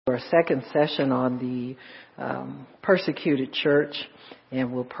Our second session on the persecuted church,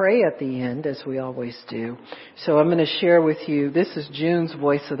 and we'll pray at the end as we always do. So I'm going to share with you, this is June's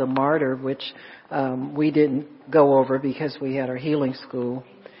Voice of the Martyr, which we didn't go over because we had our healing school.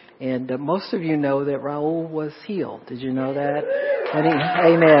 And most of you know that Raul was healed. Did you know that?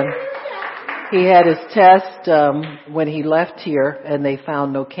 Amen. He had his test when he left here, and they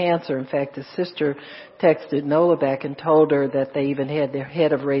found no cancer. In fact, his sister texted Nola back and told her that they even had their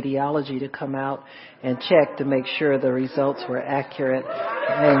head of radiology to come out and check to make sure the results were accurate.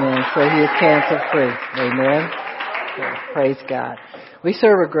 Amen. So he is cancer-free. Amen. Praise God. We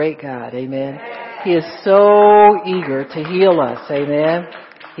serve a great God. Amen. He is so eager to heal us. Amen.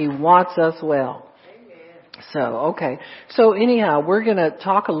 He wants us well. Okay. So anyhow, we're going to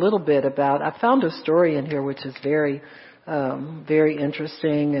talk a little bit about, I found a story in here which is very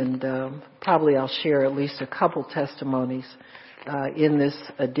interesting, and probably I'll share at least a couple testimonies in this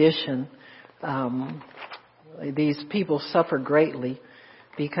edition. These people suffer greatly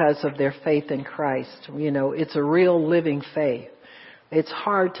because of their faith in Christ. You know, it's a real living faith. It's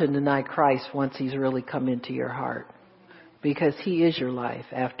hard to deny Christ once He's really come into your heart, because He is your life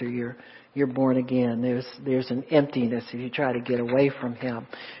after you're born again. There's an emptiness if you try to get away from Him.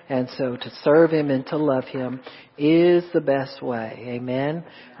 And so to serve Him and to love Him is the best way. Amen.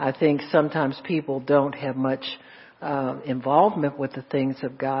 I think sometimes people don't have much involvement with the things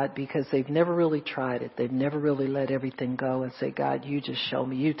of God because they've never really tried it. They've never really let everything go and say, God, you just show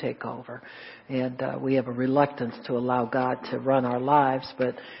me, you take over. And we have a reluctance to allow God to run our lives,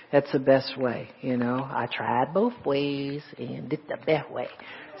 but that's the best way. You know, I tried both ways and did the best way.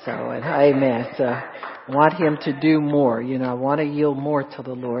 So, and amen. So, I want Him to do more. You know, I want to yield more to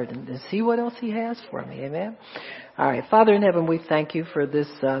the Lord and see what else He has for me. Amen. All right. Father in heaven, we thank You for this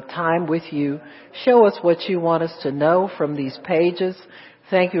time with You. Show us what You want us to know from these pages.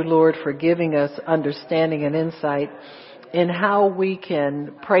 Thank You, Lord, for giving us understanding and insight in how we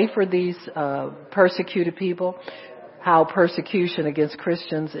can pray for these persecuted people, how persecution against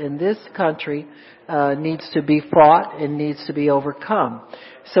Christians in this country needs to be fought and needs to be overcome.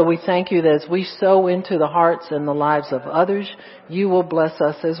 So we thank You that as we sow into the hearts and the lives of others, You will bless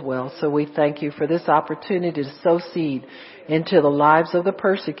us as well. So we thank You for this opportunity to sow seed into the lives of the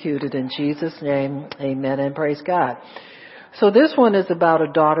persecuted. In Jesus' name, amen and praise God. So this one is about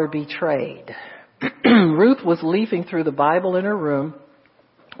a daughter betrayed. Ruth was leafing through the Bible in her room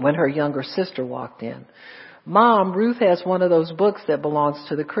when her younger sister walked in. Mom, Ruth has one of those books that belongs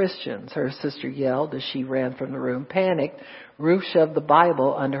to the Christians, her sister yelled as she ran from the room. Panicked, Ruth shoved the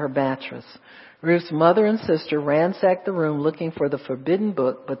Bible under her mattress. Ruth's mother and sister ransacked the room looking for the forbidden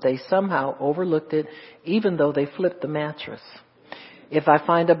book, but they somehow overlooked it, even though they flipped the mattress. If I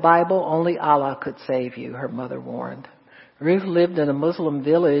find a Bible, only Allah could save you, her mother warned. Ruth lived in a Muslim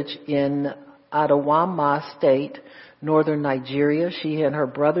village in Adamawa State, northern Nigeria. She and her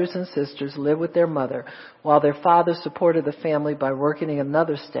brothers and sisters lived with their mother, while their father supported the family by working in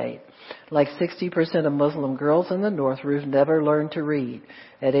another state. Like 60% of Muslim girls in the north, Ruth never learned to read.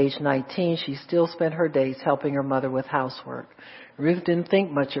 At age 19, she still spent her days helping her mother with housework. Ruth didn't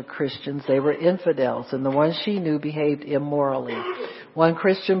think much of Christians. They were infidels, and the ones she knew behaved immorally. One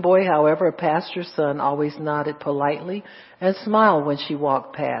Christian boy, however, a pastor's son, always nodded politely and smiled when she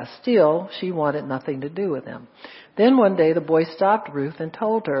walked past. Still, she wanted nothing to do with him. Then one day the boy stopped Ruth and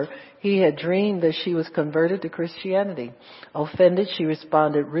told her he had dreamed that she was converted to Christianity. Offended, she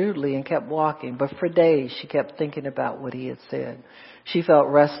responded rudely and kept walking, but for days she kept thinking about what he had said. She felt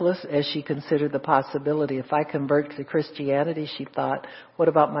restless as she considered the possibility. If I convert to Christianity, she thought, what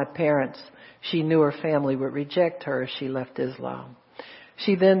about my parents? She knew her family would reject her if she left Islam.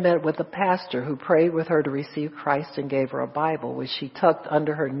 She then met with a pastor who prayed with her to receive Christ and gave her a Bible, which she tucked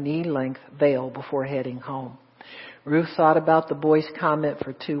under her knee-length veil before heading home. Ruth thought about the boy's comment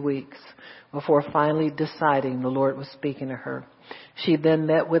for 2 weeks before finally deciding the Lord was speaking to her. She then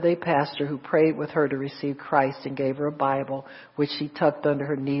met with a pastor who prayed with her to receive Christ and gave her a Bible, which she tucked under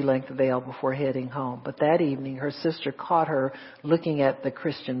her knee-length veil before heading home. But that evening, her sister caught her looking at the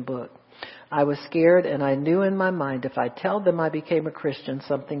Christian book. I was scared, and I knew in my mind if I tell them I became a Christian,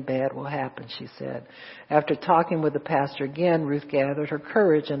 something bad will happen, she said. After talking with the pastor again, Ruth gathered her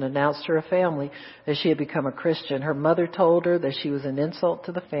courage and announced to her family that she had become a Christian. Her mother told her that she was an insult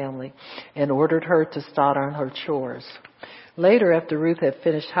to the family and ordered her to start on her chores. Later, after Ruth had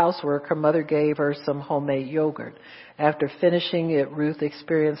finished housework, her mother gave her some homemade yogurt. After finishing it, Ruth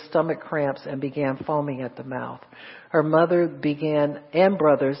experienced stomach cramps and began foaming at the mouth. Her mother and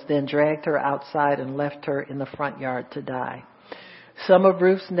brothers then dragged her outside and left her in the front yard to die. Some of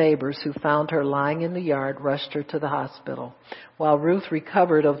Ruth's neighbors who found her lying in the yard rushed her to the hospital. While Ruth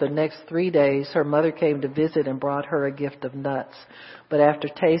recovered over the next 3 days, her mother came to visit and brought her a gift of nuts. But after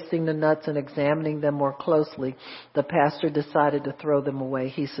tasting the nuts and examining them more closely, the pastor decided to throw them away.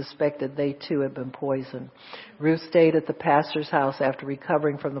 He suspected they too had been poisoned. Ruth stayed at the pastor's house after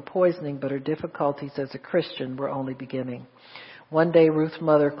recovering from the poisoning, but her difficulties as a Christian were only beginning. One day, Ruth's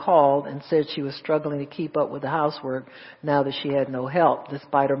mother called and said she was struggling to keep up with the housework now that she had no help.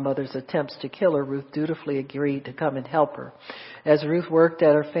 Despite her mother's attempts to kill her, Ruth dutifully agreed to come and help her. As Ruth worked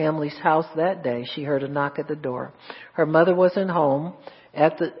at her family's house that day, she heard a knock at the door. Her mother wasn't home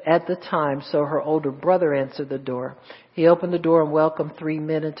at the time, so her older brother answered the door. He opened the door and welcomed 3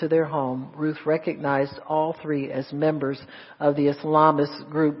 men into their home. Ruth recognized all 3 as members of the Islamist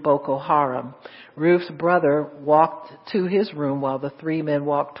group Boko Haram. Ruth's brother walked to his room while the 3 men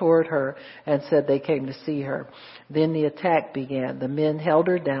walked toward her and said they came to see her. Then the attack began. The men held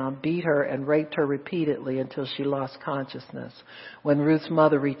her down, beat her, and raped her repeatedly until she lost consciousness. When Ruth's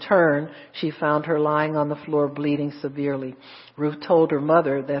mother returned, she found her lying on the floor bleeding severely. Ruth told her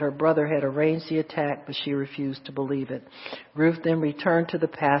mother that her brother had arranged the attack, but she refused to believe it. Ruth then returned to the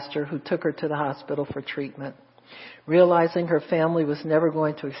pastor, who took her to the hospital for treatment. Realizing her family was never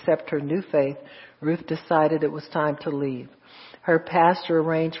going to accept her new faith, Ruth decided it was time to leave. Her pastor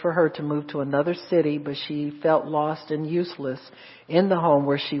arranged for her to move to another city, but she felt lost and useless in the home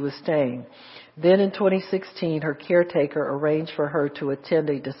where she was staying. Then in 2016, her caretaker arranged for her to attend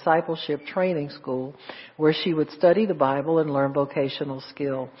a discipleship training school where she would study the Bible and learn vocational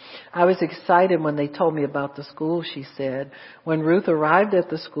skill. I was excited when they told me about the school, she said. When Ruth arrived at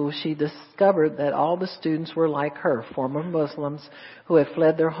the school, she discovered that all the students were like her, former Muslims who had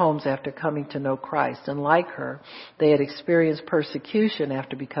fled their homes after coming to know Christ. And like her, they had experienced persecution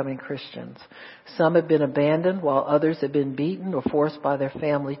after becoming Christians. Some had been abandoned, while others had been beaten or forced by their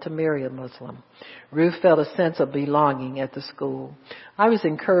family to marry a Muslim. Ruth felt a sense of belonging at the school. I was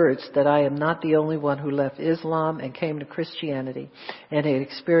encouraged that I am not the only one who left Islam and came to Christianity and had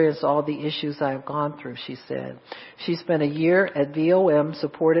experienced all the issues I have gone through, she said. She spent a year at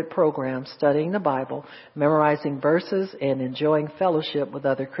VOM-supported programs studying the Bible, memorizing verses, and enjoying fellowship with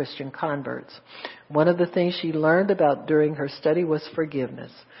other Christian converts. One of the things she learned about during her study was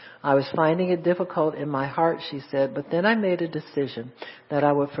forgiveness. I was finding it difficult in my heart, she said, but then I made a decision that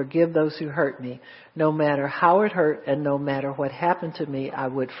I would forgive those who hurt me. No matter how it hurt and no matter what happened to me, I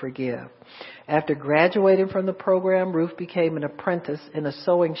would forgive. After graduating from the program, Ruth became an apprentice in a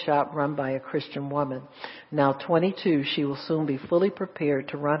sewing shop run by a Christian woman. Now 22, she will soon be fully prepared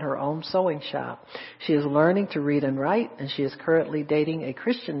to run her own sewing shop. She is learning to read and write, and she is currently dating a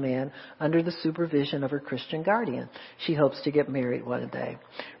Christian man under the supervision of her Christian guardian. She hopes to get married one day.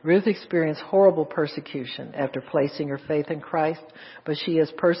 Ruth experienced horrible persecution after placing her faith in Christ, but she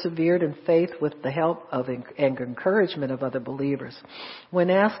has persevered in faith with the help of and encouragement of other believers. When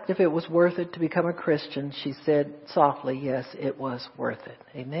asked if it was worth it to become a Christian, she said softly, yes, it was worth it.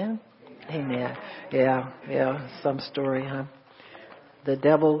 Amen? Amen. Yeah, some story, huh? The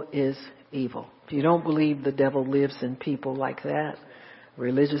devil is evil. If you don't believe the devil lives in people like that,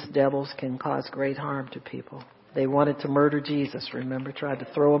 religious devils can cause great harm to people. They wanted to murder Jesus, remember, tried to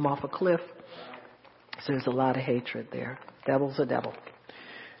throw him off a cliff. So there's a lot of hatred there. Devil's a devil.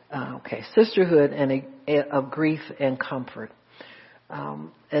 Okay, sisterhood and of grief and comfort.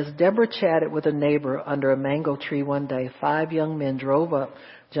 As Deborah chatted with a neighbor under a mango tree one day, 5 young men drove up,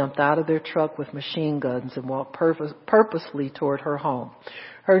 jumped out of their truck with machine guns, and walked purposely toward her home.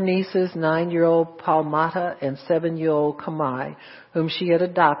 Her nieces, 9-year-old Palmata and 7-year-old Kamai, whom she had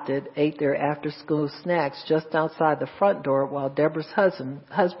adopted, ate their after-school snacks just outside the front door while Deborah's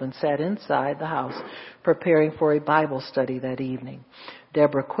husband sat inside the house preparing for a Bible study that evening.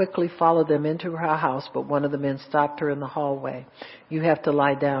 Deborah quickly followed them into her house, but one of the men stopped her in the hallway. "You have to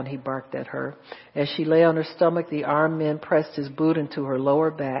lie down," he barked at her. As she lay on her stomach, the armed man pressed his boot into her lower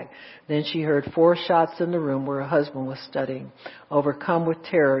back. Then she heard 4 shots in the room where her husband was studying. Overcome with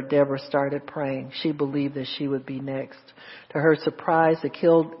terror, Deborah started praying. She believed that she would be next. To her surprise, the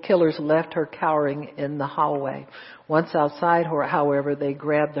killers left her cowering in the hallway. Once outside, however, they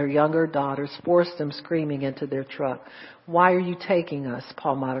grabbed their younger daughters, forced them screaming into their truck. "Why are you taking us?"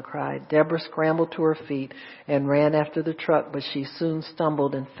 Palmata cried. Deborah scrambled to her feet and ran after the truck, but she soon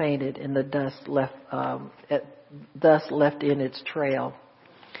stumbled and fainted in the dust left in its trail.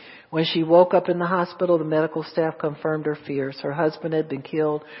 When she woke up in the hospital, the medical staff confirmed her fears. Her husband had been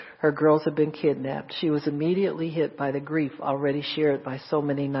killed. Her girls had been kidnapped. She was immediately hit by the grief already shared by so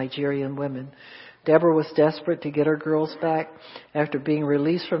many Nigerian women. Deborah was desperate to get her girls back. After being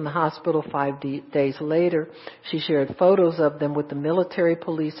released from the hospital 5 days later, she shared photos of them with the military,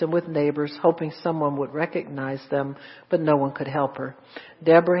 police, and with neighbors, hoping someone would recognize them, but no one could help her.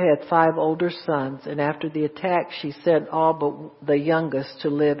 Deborah had 5 older sons, and after the attack, she sent all but the youngest to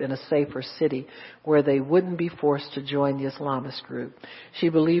live in a safer city where they wouldn't be forced to join the Islamist group. She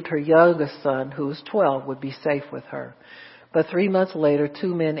believed her youngest son, who was 12, would be safe with her. But 3 months later,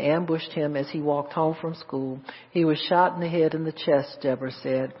 2 men ambushed him as he walked home from school. He was shot in the head and the chest, Deborah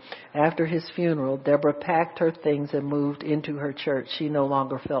said. After his funeral, Deborah packed her things and moved into her church. She no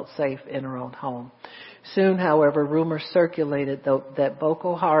longer felt safe in her own home. Soon, however, rumors circulated that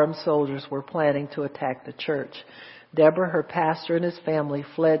Boko Haram soldiers were planning to attack the church. Deborah, her pastor, and his family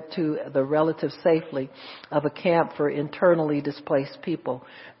fled to the relative safety of a camp for internally displaced people.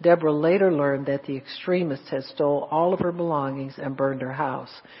 Deborah later learned that the extremists had stole all of her belongings and burned her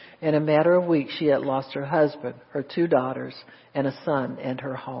house. In a matter of weeks, she had lost her husband, her 2 daughters, and a son, and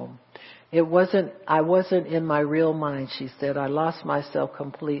her home. I wasn't in my real mind, she said. I lost myself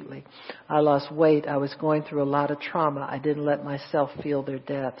completely. I lost weight. I was going through a lot of trauma. I didn't let myself feel their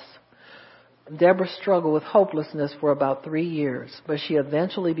deaths. Deborah struggled with hopelessness for about 3 years, but she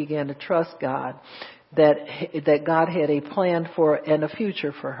eventually began to trust God, that God had a plan for and a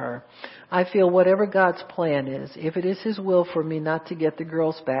future for her. I feel whatever God's plan is, if it is His will for me not to get the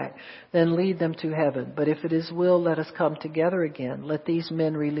girls back, then lead them to heaven. But if it is will, let us come together again. Let these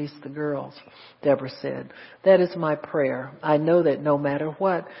men release the girls, Deborah said. That is my prayer. I know that no matter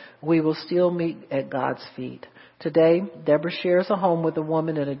what, we will still meet at God's feet. Today, Deborah shares a home with a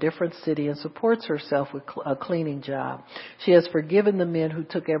woman in a different city and supports herself with a cleaning job. She has forgiven the men who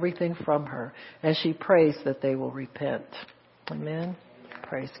took everything from her, and she prays that they will repent. Amen.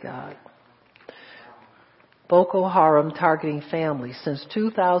 Praise God. Boko Haram targeting families. Since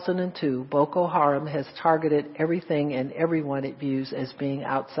 2002, Boko Haram has targeted everything and everyone it views as being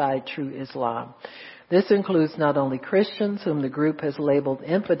outside true Islam. This includes not only Christians, whom the group has labeled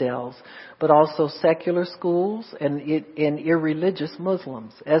infidels, but also secular schools and irreligious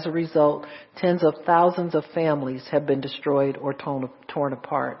Muslims. As a result, tens of thousands of families have been destroyed or torn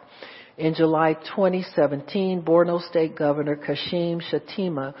apart. In July 2017, Borno State Governor Kashim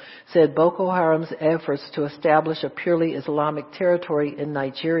Shettima said Boko Haram's efforts to establish a purely Islamic territory in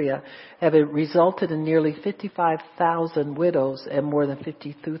Nigeria have resulted in nearly 55,000 widows and more than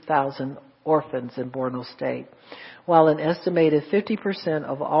 52,000 orphans in Borno State. While an estimated 50%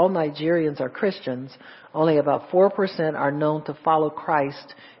 of all Nigerians are Christians, only about 4% are known to follow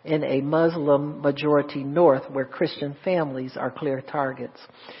Christ in a Muslim majority north where Christian families are clear targets.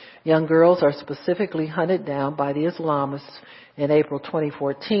 Young girls are specifically hunted down by the Islamists. In April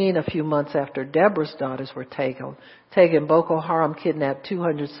 2014, a few months after Deborah's daughters were taken, Boko Haram kidnapped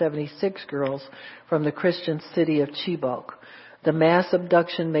 276 girls from the Christian city of Chibok. The mass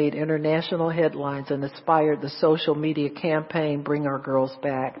abduction made international headlines and inspired the social media campaign Bring Our Girls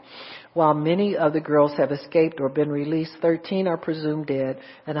Back. While many of the girls have escaped or been released, 13 are presumed dead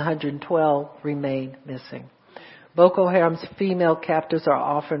and 112 remain missing. Boko Haram's female captives are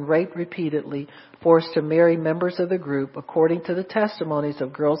often raped repeatedly, forced to marry members of the group. According to the testimonies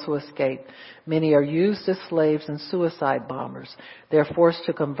of girls who escaped, many are used as slaves and suicide bombers. They are forced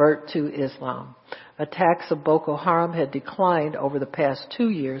to convert to Islam. Attacks of Boko Haram had declined over the past 2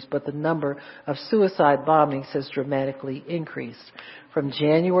 years, but the number of suicide bombings has dramatically increased. From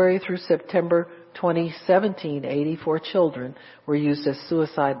January through September 2017, 84 children were used as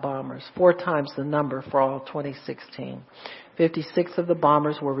suicide bombers, 4 times the number for all 2016. 56 of the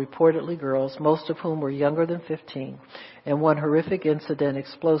bombers were reportedly girls, most of whom were younger than 15. In one horrific incident,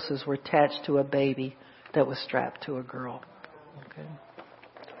 explosives were attached to a baby that was strapped to a girl. Okay.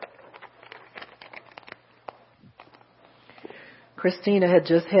 Christina had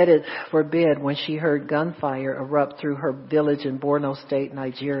just headed for bed when she heard gunfire erupt through her village in Borno State,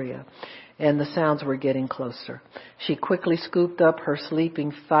 Nigeria, and the sounds were getting closer. She quickly scooped up her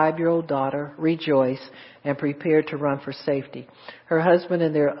sleeping 5-year-old daughter, Rejoice, and prepared to run for safety. Her husband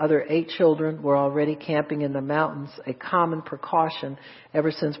and their other 8 children were already camping in the mountains, a common precaution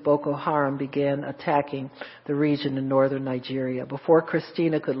ever since Boko Haram began attacking the region in northern Nigeria. Before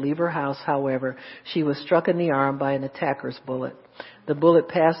Christina could leave her house, however, she was struck in the arm by an attacker's bullet. The bullet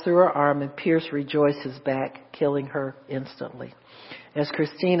passed through her arm and pierced Rejoice's back, killing her instantly. As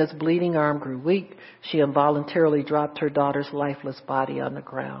Christina's bleeding arm grew weak, she involuntarily dropped her daughter's lifeless body on the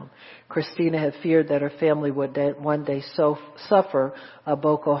ground. Christina had feared that her family would one day suffer a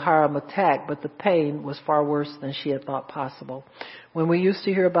Boko Haram attack, but the pain was far worse than she had thought possible. When we used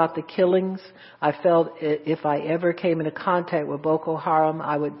to hear about the killings, I felt if I ever came into contact with Boko Haram,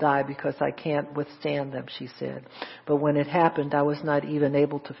 I would die because I can't withstand them, she said. But when it happened, I was not even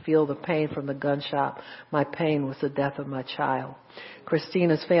able to feel the pain from the gunshot. My pain was the death of my child.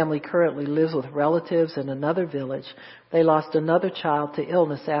 Christina's family currently lives with relatives in another village. They lost another child to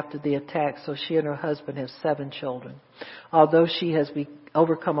illness after the attack, so she and her husband have 7 children. Although she has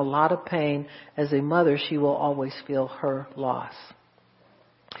overcome a lot of pain, as a mother, she will always feel her loss.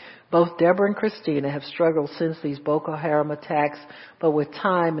 Both Deborah and Christina have struggled since these Boko Haram attacks, but with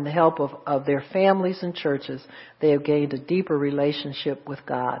time and the help of their families and churches, they have gained a deeper relationship with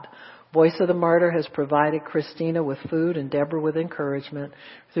God. Voice of the Martyr has provided Christina with food and Deborah with encouragement.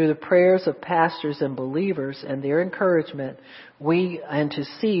 Through the prayers of pastors and believers and their encouragement, and to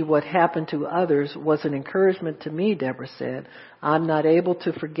see what happened to others was an encouragement to me, Deborah said. I'm not able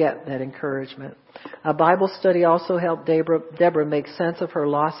to forget that encouragement. A Bible study also helped Deborah make sense of her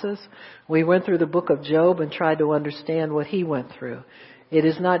losses. We went through the book of Job and tried to understand what he went through. It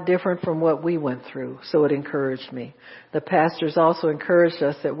is not different from what we went through, so it encouraged me. The pastors also encouraged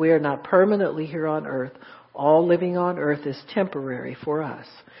us that we are not permanently here on earth. All living on earth is temporary for us.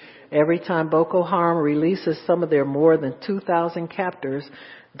 Every time Boko Haram releases some of their more than 2,000 captors,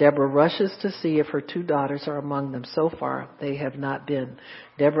 Deborah rushes to see if her 2 daughters are among them. So far, they have not been.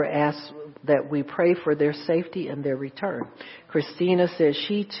 Deborah asks that we pray for their safety and their return. Christina says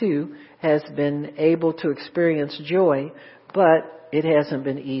she too has been able to experience joy, but it hasn't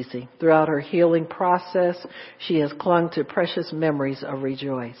been easy. Throughout her healing process, she has clung to precious memories of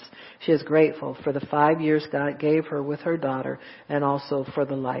rejoice. She is grateful for the 5 years God gave her with her daughter and also for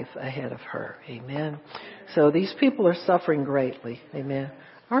the life ahead of her. Amen. So these people are suffering greatly. Amen.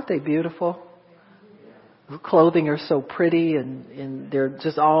 Aren't they beautiful? The clothing are so pretty and they're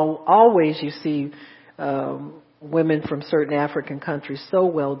just always you see women from certain African countries so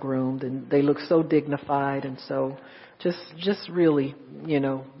well groomed and they look so dignified and so just really,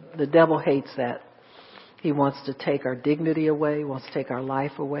 the devil hates that. He wants to take our dignity away. He wants to take our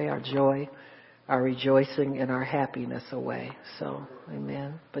life away, our joy, our rejoicing, and our happiness away. So,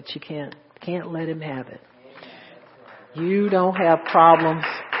 amen. But you can't let him have it. You don't have problems.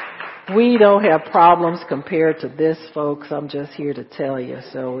 We don't have problems compared to this, folks. I'm just here to tell you.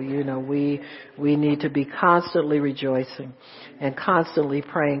 So, we need to be constantly rejoicing and constantly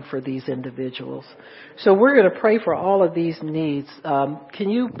praying for these individuals. So we're going to pray for all of these needs. Can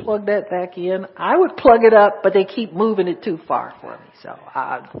you plug that back in? I would plug it up, but they keep moving it too far for me. So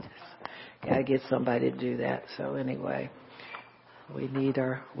I just got to get somebody to do that. So anyway, we need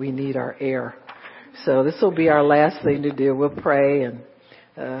our air. So this will be our last thing to do. We'll pray and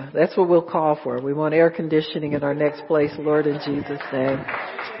that's what we'll call for. We want air conditioning in our next place, Lord, in Jesus' name.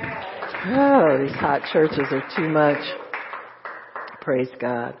 Oh, these hot churches are too much. Praise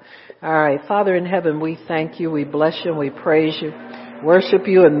God. All right, Father in heaven, we thank you, we bless you, and we praise you, worship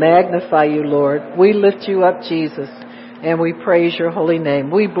you and magnify you, Lord. We lift you up, Jesus, and we praise your holy name.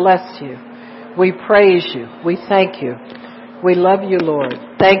 We bless you. We praise you. We thank you. We love you, Lord.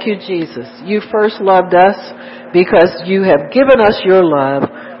 Thank you, Jesus. You first loved us because you have given us your love.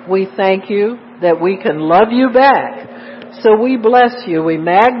 We thank you that we can love you back. So we bless you. We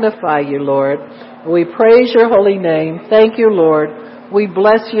magnify you, Lord. We praise your holy name. Thank you, Lord. We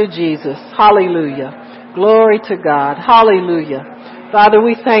bless you, Jesus. Hallelujah. Glory to God. Hallelujah. Father,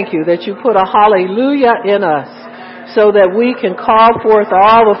 we thank you that you put a hallelujah in us so that we can call forth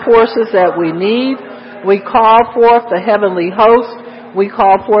all the forces that we need. We call forth the heavenly host. We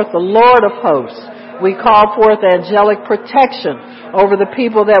call forth the Lord of hosts. We call forth angelic protection over the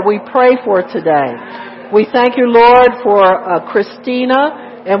people that we pray for today. We thank you, Lord, for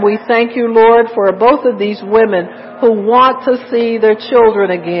Christina, and we thank you, Lord, for both of these women who want to see their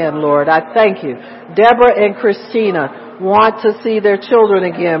children again, Lord. I thank you. Deborah and Christina want to see their children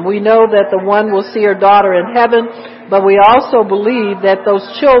again. We know that the one will see her daughter in heaven, but we also believe that those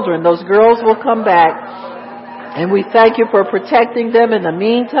children, those girls will come back. And we thank you for protecting them in the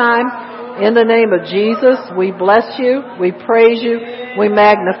meantime. In the name of Jesus, we bless you, we praise you, we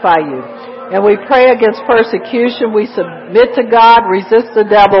magnify you. And we pray against persecution. We submit to God, resist the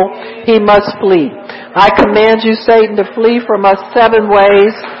devil, he must flee. I command you, Satan, to flee from us 7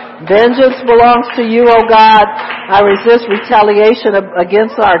 ways. Vengeance belongs to you, O God. I resist retaliation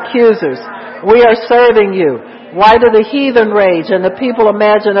against our accusers. We are serving you. Why do the heathen rage and the people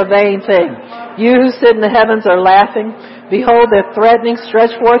imagine a vain thing? You who sit in the heavens are laughing. Behold, they're threatening.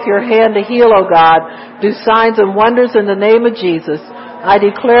 Stretch forth your hand to heal, O God. Do signs and wonders in the name of Jesus. I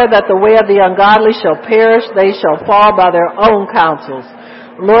declare that the way of the ungodly shall perish. They shall fall by their own counsels.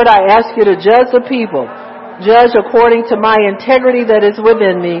 Lord, I ask you to judge the people. Judge according to my integrity that is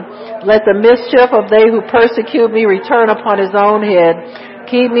within me. Let the mischief of they who persecute me return upon his own head.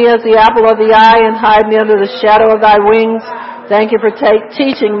 Keep me as the apple of the eye and hide me under the shadow of thy wings. Thank you for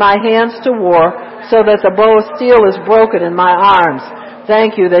teaching my hands to war so that the bow of steel is broken in my arms.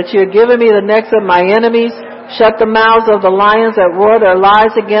 Thank you that you have given me the necks of my enemies. Shut the mouths of the lions that roar their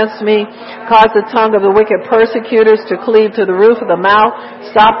lies against me. Cause the tongue of the wicked persecutors to cleave to the roof of the mouth.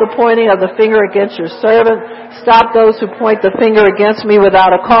 Stop the pointing of the finger against your servant. Stop those who point the finger against me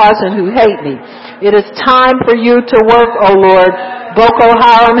without a cause and who hate me. It is time for you to work, O Lord. Boko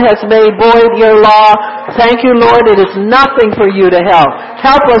Haram has made void your law. Thank you, Lord. It is nothing for you to help.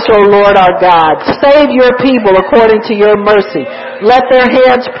 Help us, O Lord our God. Save your people according to your mercy. Let their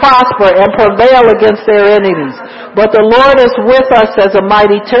hands prosper and prevail against their enemies. But the Lord is with us as a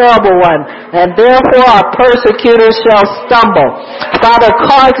mighty terrible one, and therefore our persecutors shall stumble. Father,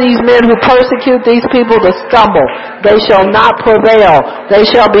 cause these men who persecute these people to stumble. They shall not prevail. They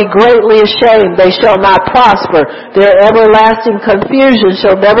shall be greatly ashamed. They shall not prosper. Their everlasting confusion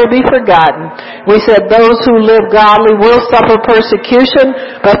shall never be forgotten. We said those who live godly will suffer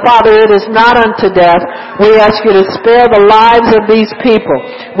persecution, but Father, it is not unto death. We ask you to spare the lives of these people.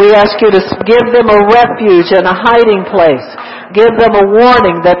 We ask you to give them a refuge and a hiding place. Give them a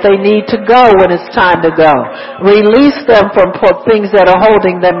warning that they need to go when it's time to go. Release them from things that are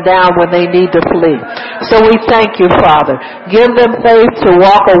holding them down when they need to flee. So we thank you, Father. Give them faith to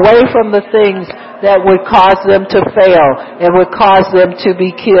walk away from the things that would cause them to fail and would cause them to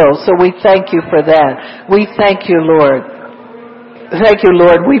be killed. So we thank you for that. We thank you, Lord. Thank you,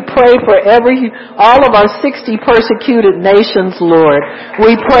 Lord. We pray for all of our 60 persecuted nations, Lord.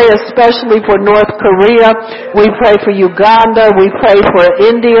 We pray especially for North Korea. We pray for Uganda. We pray for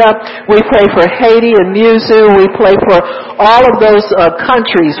India. We pray for Haiti and Muzu. We pray for all of those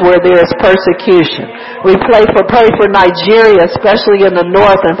countries where there is persecution. We pray for Nigeria, especially in the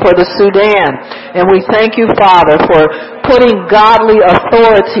north, and for the Sudan. And we thank you, Father, for putting godly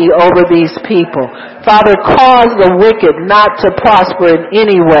authority over these people. Father, cause the wicked not to prosper in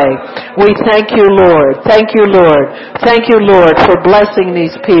any way. We thank you, Lord. Thank you, Lord. Thank you, Lord, for blessing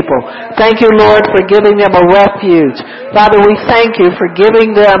these people. Thank you, Lord, for giving them a refuge. Father, we thank you for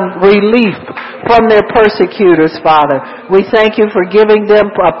giving them relief from their persecutors, Father. We thank you for giving them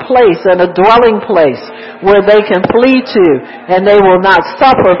a place and a dwelling place where they can flee to and they will not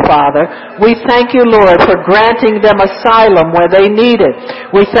suffer, Father. We thank you, Lord, for granting them asylum where they need it.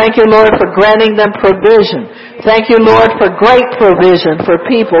 We thank you, Lord, for granting them provision. Thank you, Lord, for great provision for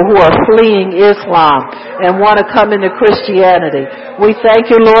people who are fleeing Islam and want to come into Christianity. We thank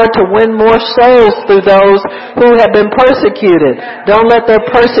you, Lord, to win more souls through those who have been persecuted. Don't let their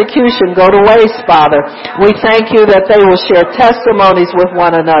persecution go to waste, Father. We thank you that they will share testimonies with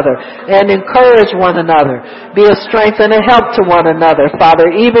one another and encourage one another. Be a strength and a help to one another,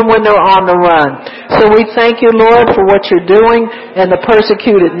 Father, even when they're on the run. So we thank you, Lord, for what you're doing in the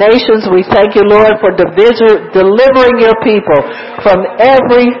persecuted nations. We thank you, Lord, for delivering your people from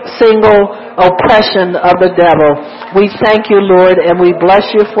every single oppression of the devil. We thank you, Lord, and we bless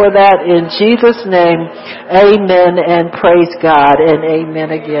you for that in Jesus' name. Amen and praise God and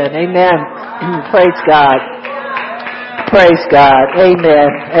amen again. Amen. Praise God. Praise God. Amen.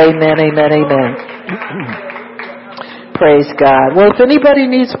 Amen. Amen. Amen. Praise God. Well, if anybody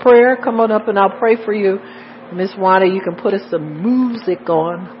needs prayer, come on up and I'll pray for you. Miss Wanda, you can put us some music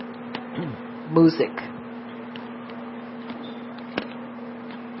on. Music.